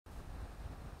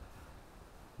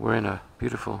We're in a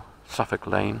beautiful Suffolk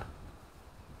lane,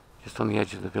 just on the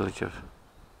edge of the village of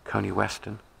Coney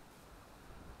Weston.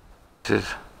 This is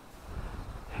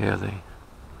here the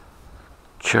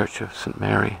Church of St.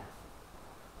 Mary.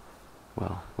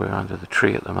 Well, we're under the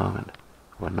tree at the moment,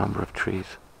 or a number of trees.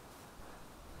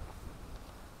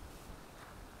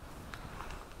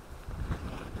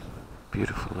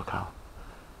 Beautiful, look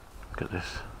at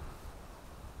this.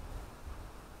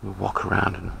 We'll walk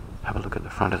around and have a look at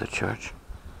the front of the church.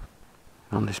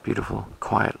 On this beautiful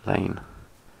quiet lane,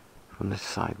 from this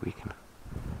side we can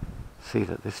see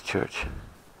that this church,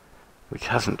 which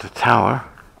hasn't a tower,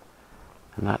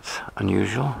 and that's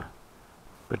unusual,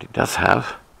 but it does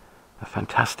have a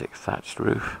fantastic thatched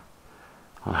roof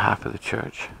on half of the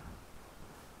church,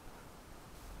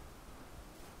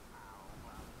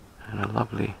 and a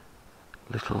lovely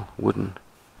little wooden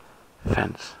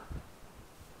fence.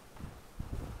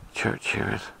 The church here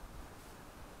is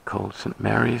called St.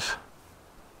 Mary's,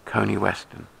 Coney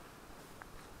Weston.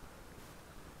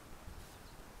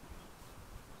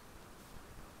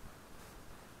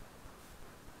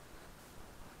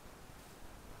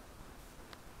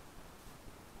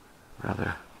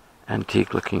 Rather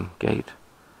antique looking gate,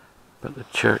 but the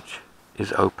church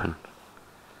is open.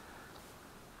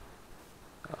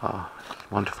 Oh,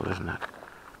 it's wonderful, isn't it?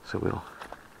 So we'll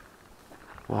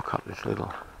walk up this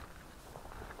little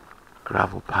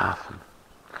gravel path. And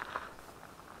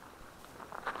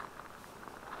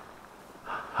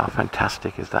how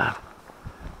fantastic is that?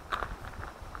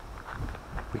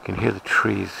 We can hear the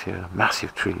trees here,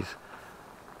 massive trees,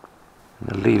 and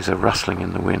the leaves are rustling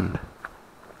in the wind.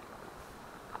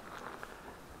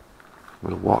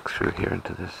 We'll walk through here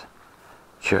into this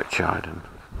churchyard, and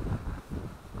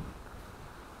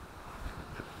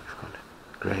we've got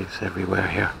graves everywhere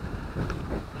here,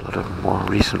 a lot of more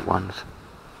recent ones,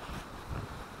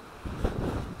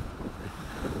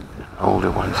 and older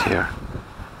ones here.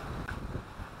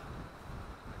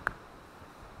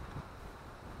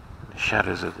 The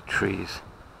shadows of the trees,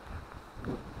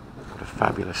 what a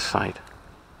fabulous sight.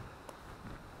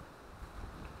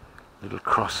 Little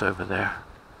cross over there.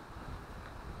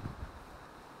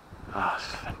 Ah,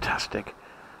 it's fantastic.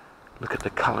 Look at the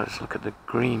colours, look at the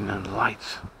green and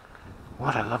lights.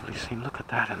 What a lovely scene. Look at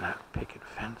that and that picket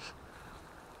fence.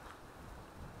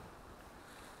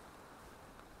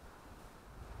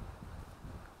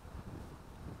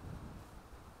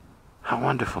 How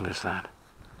wonderful is that?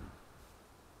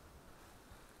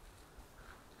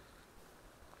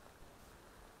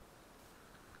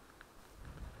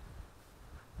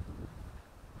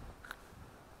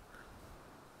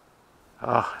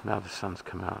 Oh, now the sun's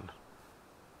come out.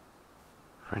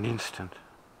 For an instant.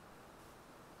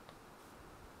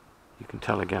 You can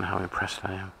tell again how impressed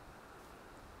I am.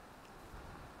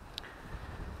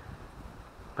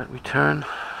 But we turn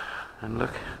and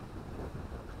look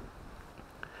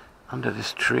under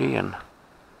this tree and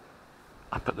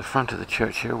up at the front of the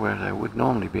church here, where there would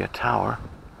normally be a tower.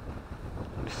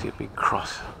 You see a big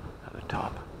cross at the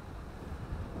top.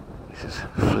 This is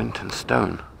flint and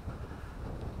stone.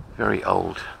 Very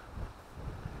old.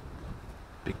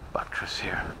 Big buttress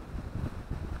here.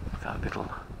 That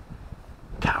little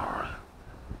tower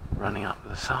running up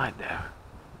the side there.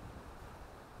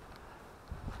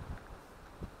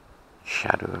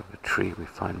 Shadow of a tree, we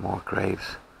find more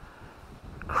graves,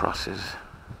 crosses,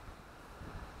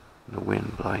 the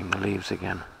wind blowing the leaves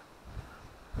again.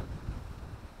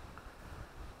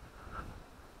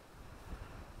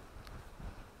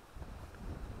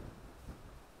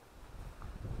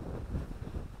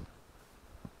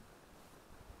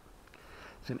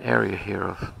 It's an area here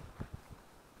of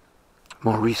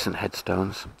more recent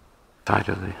headstones. Side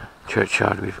of the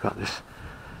churchyard we've got this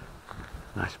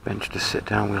nice bench to sit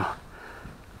down. We'll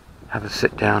have a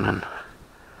sit down and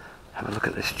have a look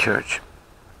at this church.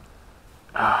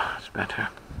 Ah, it's better.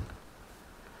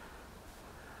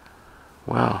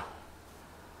 Well,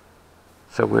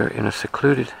 so we're in a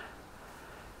secluded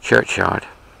churchyard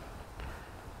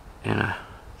in a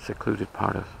secluded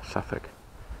part of Suffolk,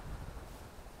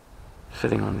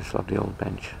 sitting on this lovely old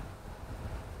bench,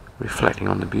 reflecting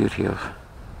on the beauty of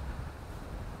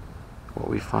what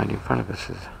we find in front of us.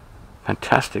 Is a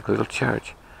fantastic little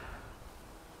church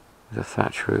with a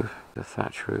thatch roof,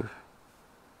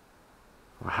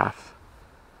 or half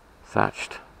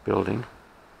thatched building.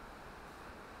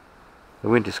 The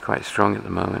wind is quite strong at the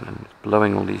moment and it's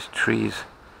blowing all these trees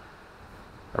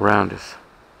around us,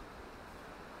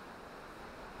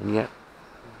 and yet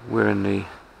we're in the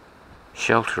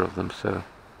shelter of them, so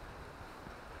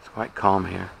it's quite calm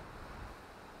here.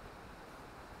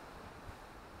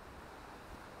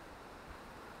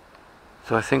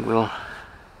 So I think we'll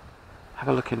have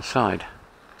a look inside.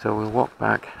 So we'll walk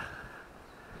back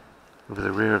over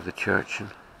the rear of the church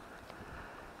and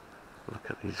look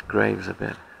at these graves a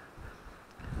bit.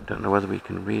 Don't know whether we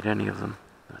can read any of them.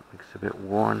 That looks a bit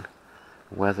worn,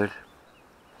 weathered.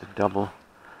 The double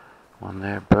one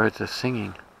there. Birds are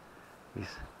singing.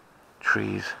 These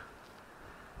trees.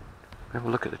 If we have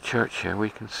a look at the church here, we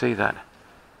can see that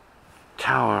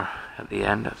tower at the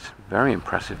end. That's very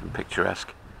impressive and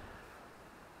picturesque.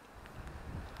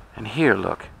 And here,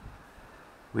 look,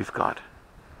 we've got,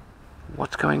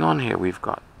 what's going on here? We've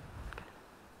got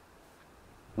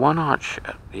one arch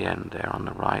at the end there on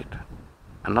the right,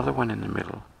 another one in the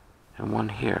middle, and one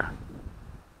here.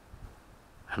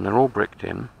 And they're all bricked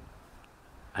in,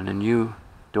 and a new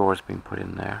door's been put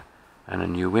in there, and a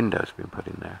new window's been put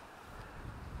in there.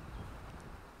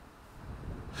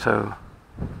 So,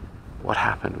 what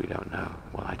happened, we don't know.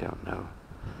 Well, I don't know.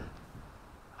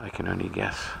 I can only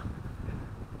guess.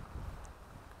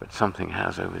 But something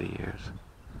has over the years.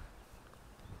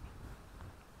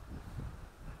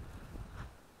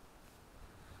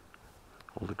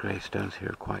 All the gravestones here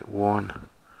are quite worn.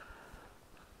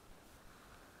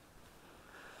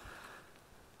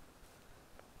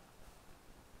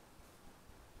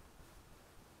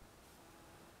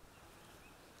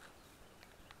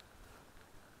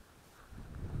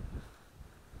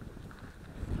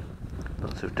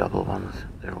 Lots of double ones.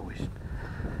 They're always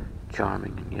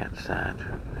charming and yet sad.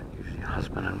 Usually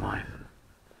husband and wife.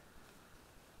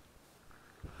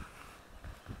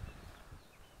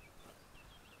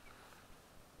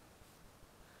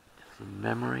 It's a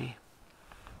memory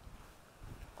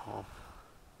of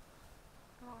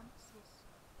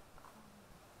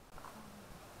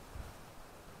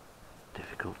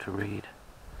difficult to read.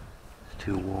 It's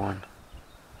too worn.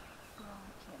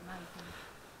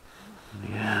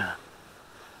 Yeah.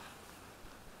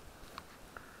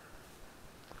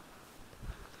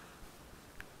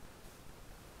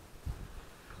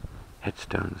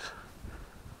 Headstones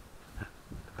at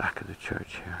the back of the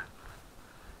church here,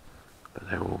 but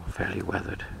they're all fairly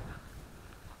weathered.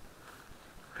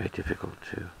 Very difficult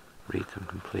to read them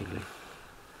completely.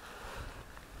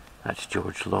 That's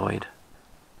George Lloyd,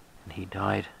 and he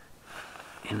died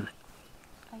in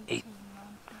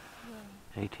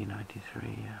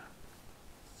 1893, yeah.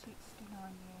 69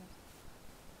 years.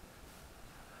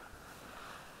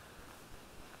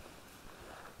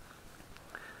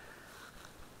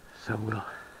 So we'll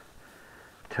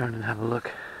turn and have a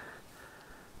look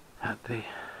at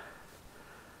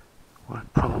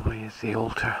what probably is the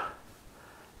altar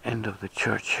end of the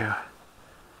church here.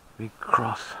 Big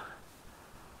cross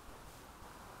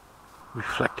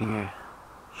reflecting a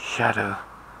shadow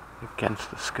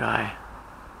against the sky.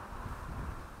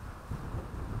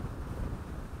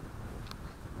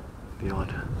 The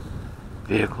odd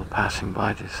vehicle passing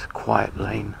by this quiet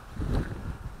lane.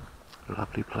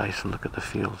 Lovely place, and look at the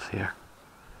fields here.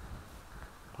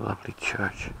 Lovely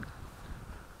church.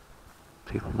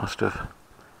 People must have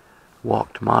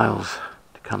walked miles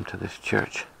to come to this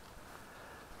church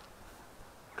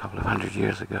a couple of 100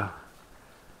 years ago.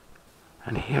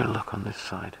 And here, look on this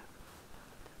side.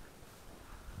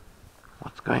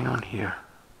 What's going on here?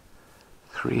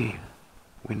 3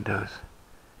 windows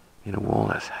in a wall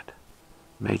that's had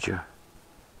major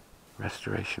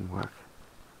restoration work.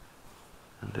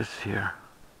 And this here,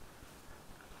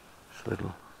 this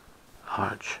little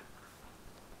arch.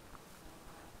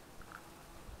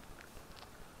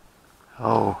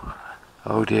 Oh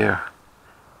dear.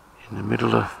 In the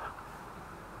middle of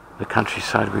the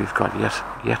countryside we've got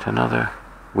yet another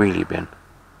wheelie bin.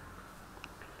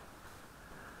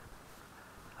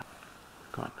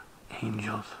 Got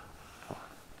angels.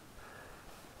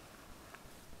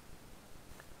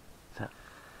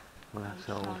 Well, that's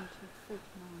old.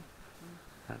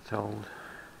 That's old.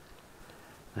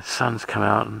 The sun's come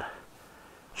out and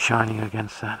shining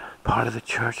against that part of the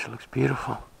church. It looks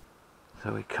beautiful.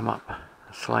 So we come up a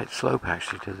slight slope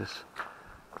actually to this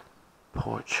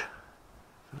porch.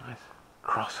 A nice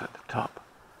cross at the top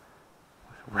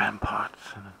with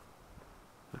ramparts, and it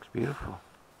looks beautiful.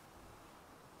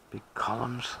 Big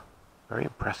columns, very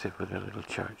impressive with their little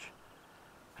church.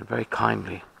 And very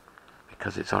kindly,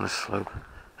 because it's on a slope,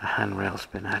 a handrail's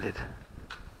been added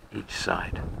each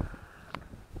side.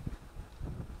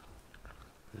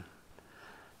 A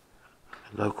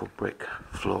local brick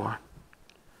floor.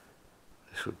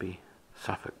 This would be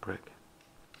Suffolk brick,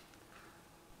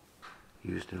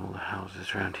 used in all the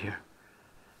houses around here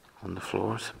on the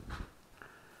floors.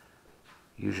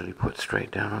 Usually put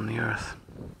straight down on the earth.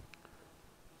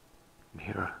 You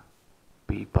hear a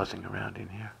bee buzzing around in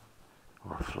here,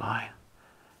 or a fly.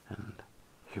 And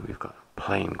here we've got a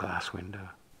plain glass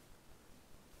window.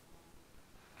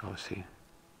 Obviously,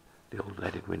 the old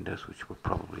leaded windows, which were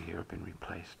probably here, have been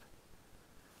replaced.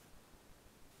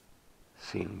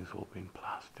 Ceiling's all been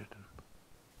plastered and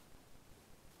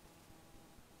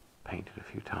painted a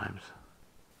few times.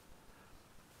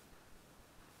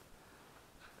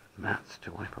 Mats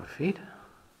to wipe our feet.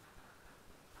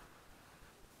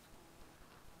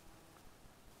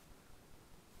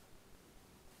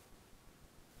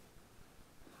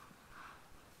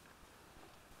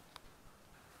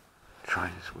 Try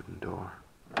this wooden door.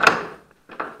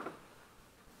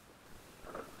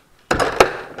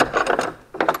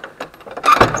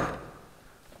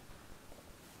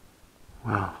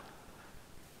 Well,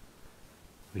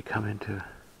 we come into a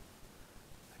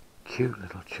cute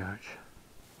little church.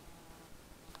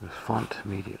 There's font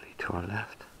immediately to our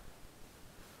left,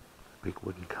 a big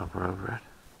wooden cover over it,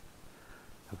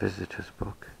 a visitor's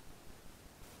book,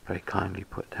 very kindly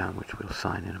put down, which we'll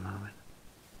sign in a moment.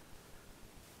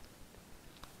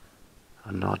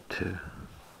 A nod to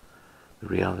the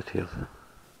reality of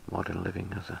modern living.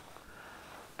 There's a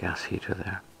gas heater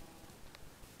there.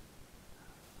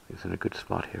 It's in a good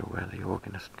spot here where the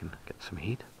organist can get some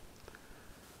heat.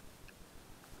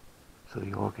 So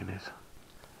the organ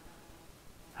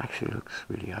actually looks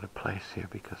really out of place here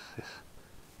because this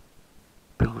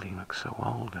building looks so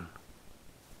old and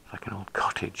it's like an old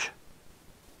cottage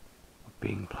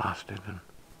being plastered, and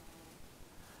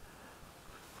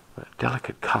a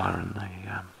delicate colour in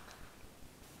the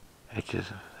edges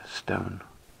of the stone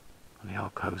on the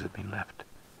alcoves have been left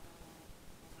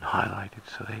and highlighted,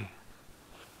 so they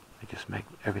just make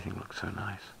everything look so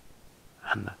nice.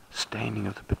 And the staining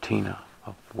of the patina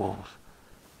of walls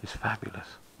is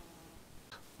fabulous.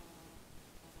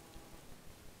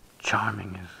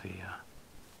 Charming is the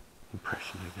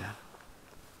impression you get.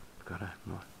 We've got a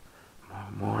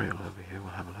memorial over here,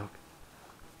 we'll have a look.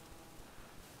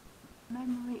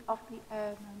 Memory of the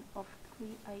airmen of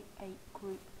 388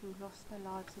 group who lost their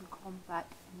lives in combat,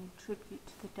 and in tribute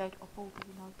to the dead of all the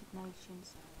United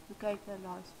Nations who gave their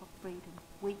lives for freedom.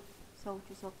 We,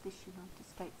 soldiers of this United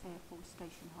States Air Force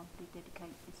Station, humbly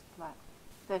dedicate this plaque.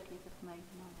 30th of May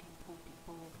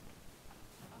 1944.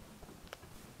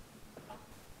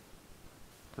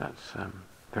 That's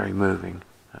very moving.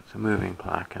 That's a moving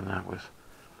plaque, and that was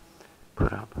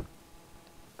put up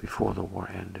before the war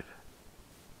ended.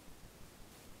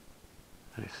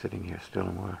 And it's sitting here still,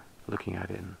 and we're looking at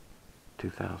it in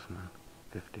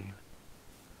 2015.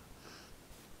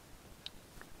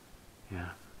 Yeah.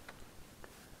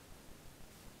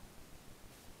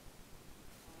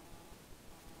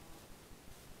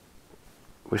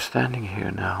 We're standing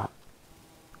here now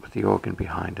with the organ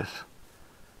behind us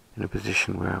in a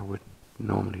position where I would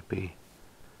normally be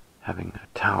having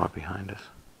a tower behind us.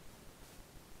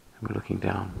 And we're looking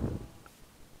down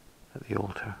at the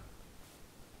altar.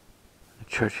 The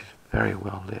church is very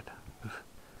well lit with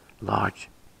large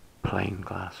plain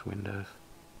glass windows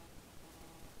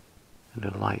and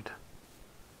a light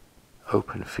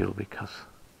open field because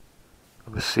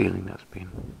of a ceiling that's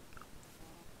been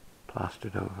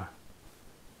plastered over.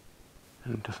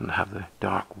 And it doesn't have the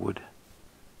dark wood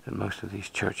that most of these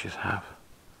churches have.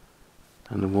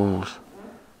 And the walls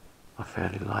are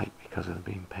fairly light because of them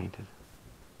being painted.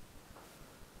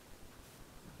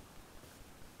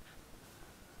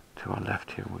 To our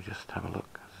left here, we'll just have a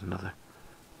look. There's another.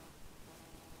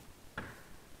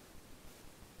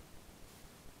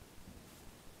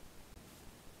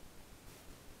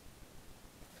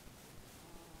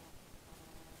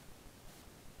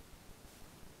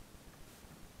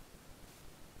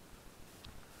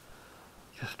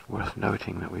 Just worth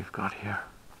noting that we've got here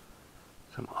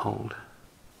some old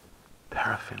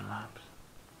paraffin lamps.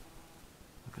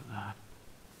 Look at that.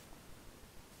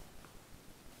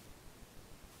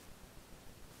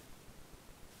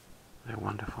 They're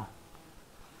wonderful.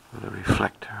 With a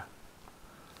reflector.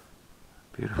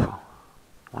 Beautiful.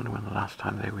 I wonder when the last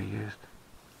time they were used.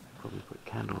 Probably put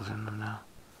candles in them now.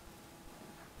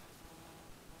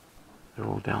 They're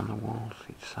all down the walls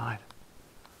each side.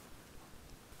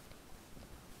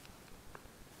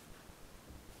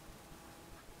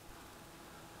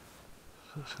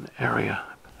 So it's an area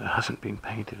that hasn't been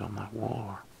painted on that wall,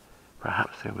 or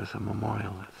perhaps there was a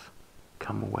memorial that's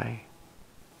come away.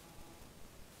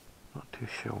 Not too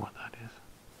sure what that is.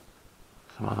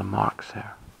 Some other marks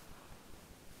there.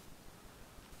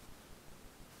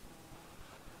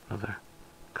 Another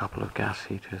couple of gas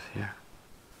heaters here.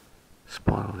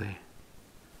 Spoil the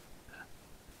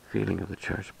feeling of the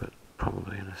church, but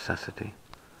probably a necessity.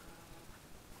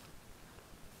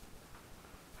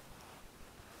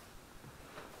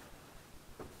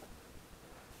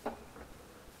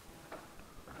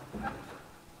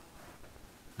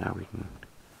 Now we can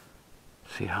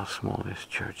See how small this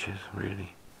church is,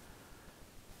 really.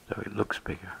 Though it looks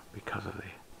bigger because of the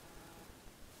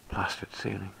plastered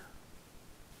ceiling.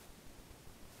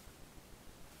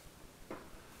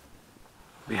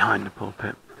 Behind the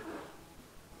pulpit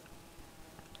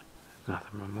is another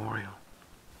memorial.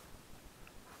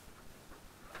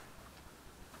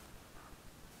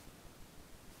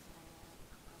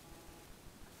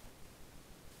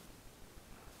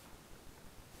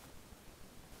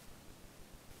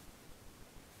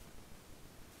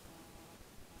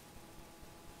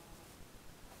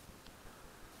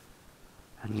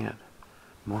 And yet,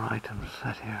 more items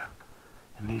set here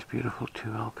in these beautiful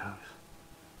two alcoves.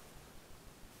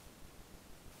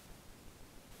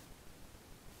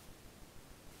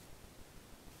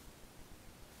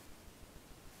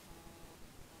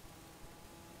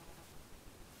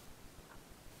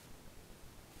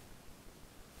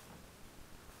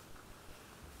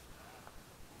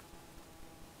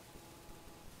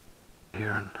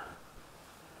 Here and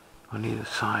on either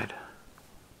side,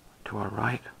 to our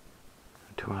right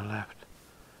and to our left,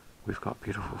 we've got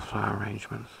beautiful flower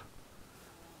arrangements.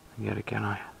 And yet again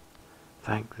I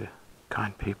thank the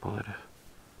kind people that have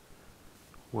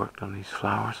worked on these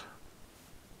flowers.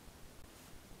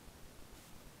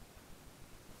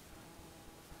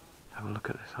 Have a look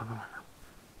at this other one.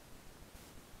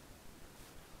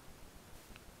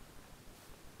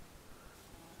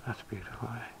 That's beautiful,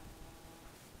 eh?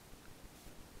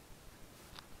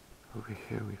 Over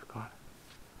here we've got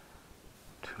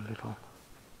two little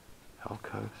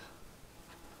alcoves.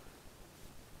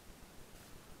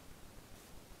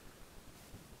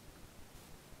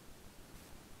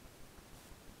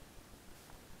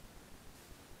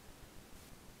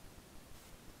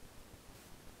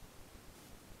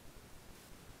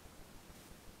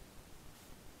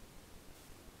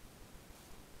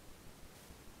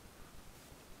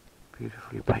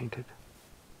 Beautifully painted.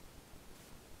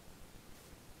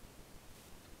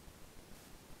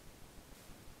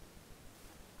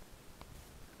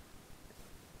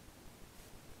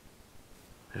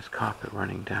 There's carpet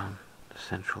running down the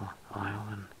central aisle,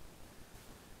 and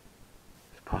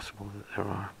it's possible that there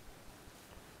are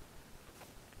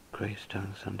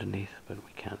gravestones underneath, but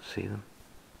we can't see them.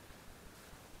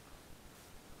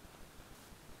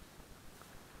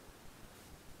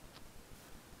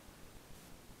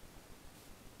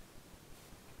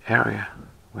 Area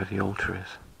where the altar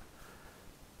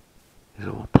is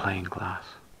all plain glass.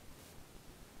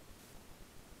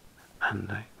 And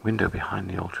the window behind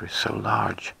the altar is so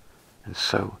large and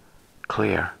so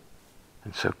clear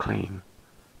and so clean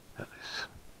that this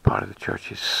part of the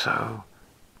church is so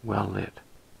well lit.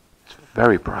 It's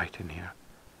very bright in here.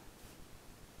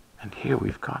 And here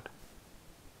we've got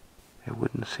a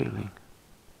wooden ceiling.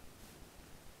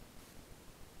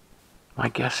 My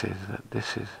guess is that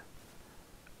this is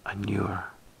a newer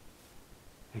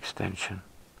extension.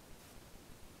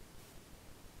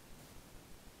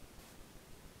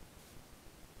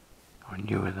 Or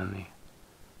newer than the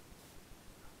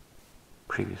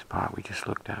previous part we just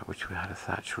looked at, which had a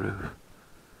thatched roof.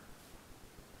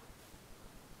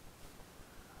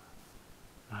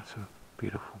 That's a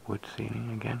beautiful wood ceiling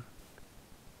again.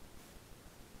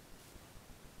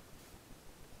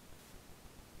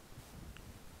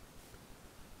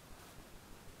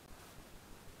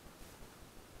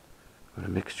 With a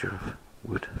mixture of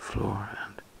wood floor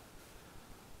and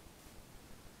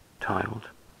tiled.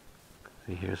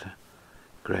 See, here's a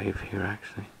grave here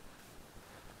actually.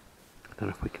 I don't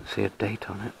know if we can see a date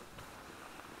on it.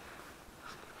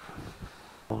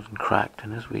 Old and cracked,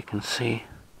 and as we can see,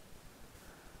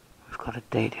 we've got a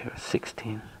date here,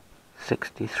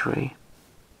 1663,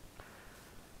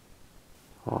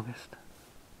 August.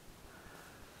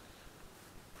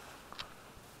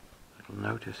 Little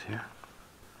notice here.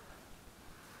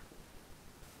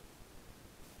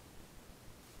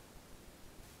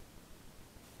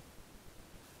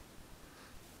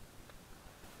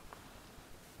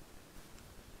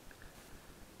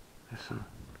 There's some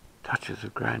touches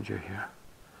of grandeur here.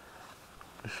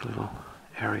 This little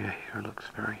area here looks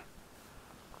very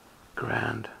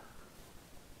grand.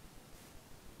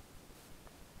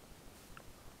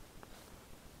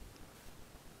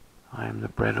 I am the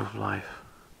bread of life.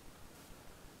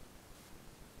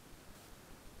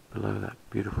 Below that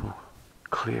beautiful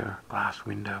clear glass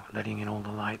window, letting in all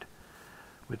the light,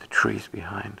 with the trees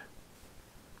behind,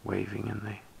 waving in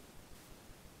the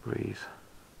breeze.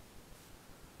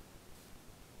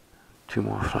 Two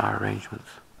more flower arrangements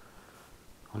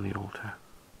on the altar.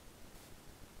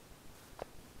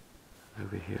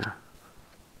 Over here,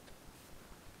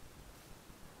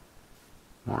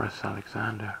 Morris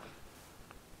Alexander.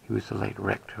 He was the late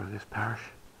rector of this parish,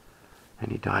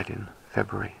 and he died in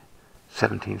February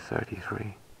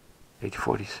 1733, age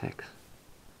 46.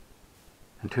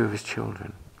 And two of his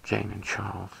children, Jane and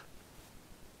Charles,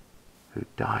 who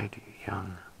died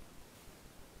young.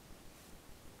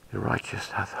 The righteous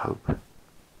hath hope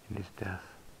in his death.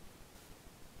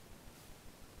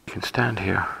 You can stand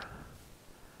here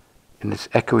in this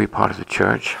echoey part of the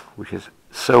church, which is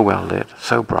so well lit,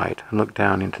 so bright, and look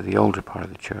down into the older part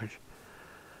of the church,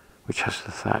 which has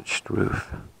the thatched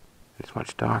roof. It's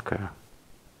much darker.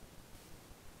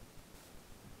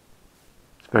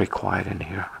 It's very quiet in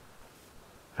here.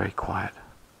 Very quiet.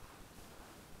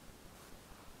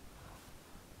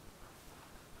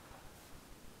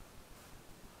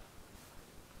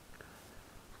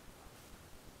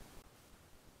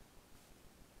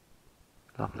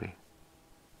 Lovely.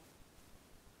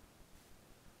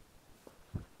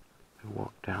 We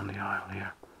walk down the aisle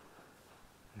here.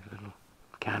 These little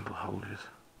candle holders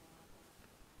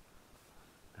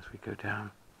as we go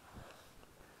down.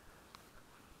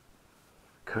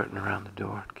 Curtain around the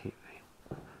door to keep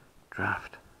the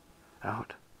draft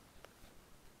out.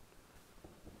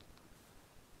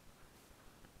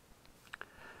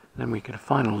 Then we get a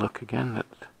final look again that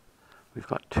we've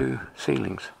got two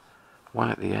ceilings. One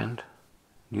at the end,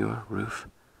 newer roof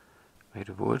made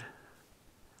of wood,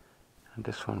 and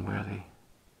this one where the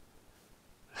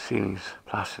ceiling's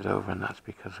plastered over, and that's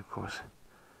because, of course,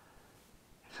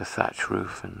 it's a thatch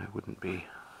roof and it wouldn't be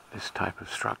this type of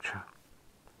structure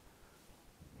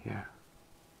here.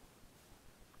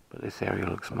 But this area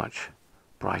looks much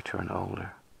brighter and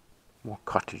older, more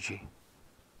cottagey.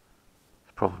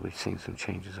 It's probably seen some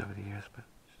changes over the years, but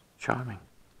it's charming.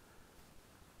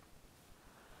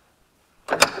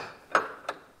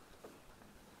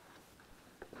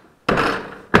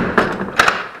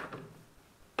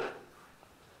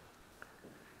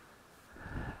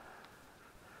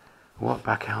 Walk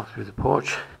back out through the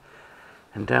porch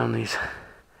and down these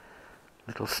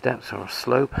little steps or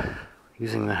slope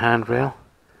using the handrail.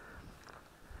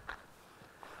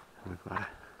 We've got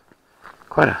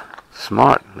quite a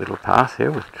smart little path here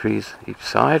with trees each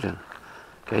side and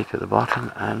gate at the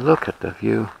bottom, and look at the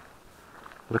view.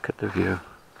 Look at the view.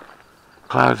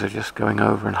 Clouds are just going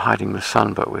over and hiding the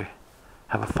sun, but we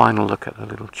have a final look at the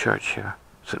little church here,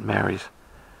 St. Mary's,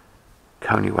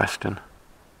 Coney Weston.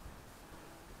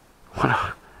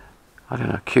 I don't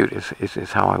know, cute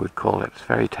is how I would call it. It's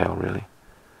fairy tale, really.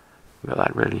 We've got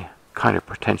that really kind of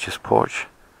pretentious porch.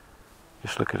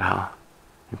 Just look at how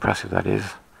impressive that is.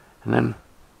 And then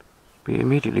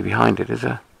immediately behind it is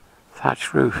a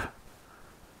thatched roof.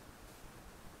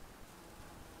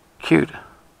 Cute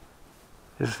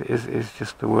is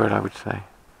just the word I would say.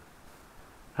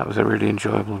 That was a really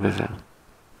enjoyable visit.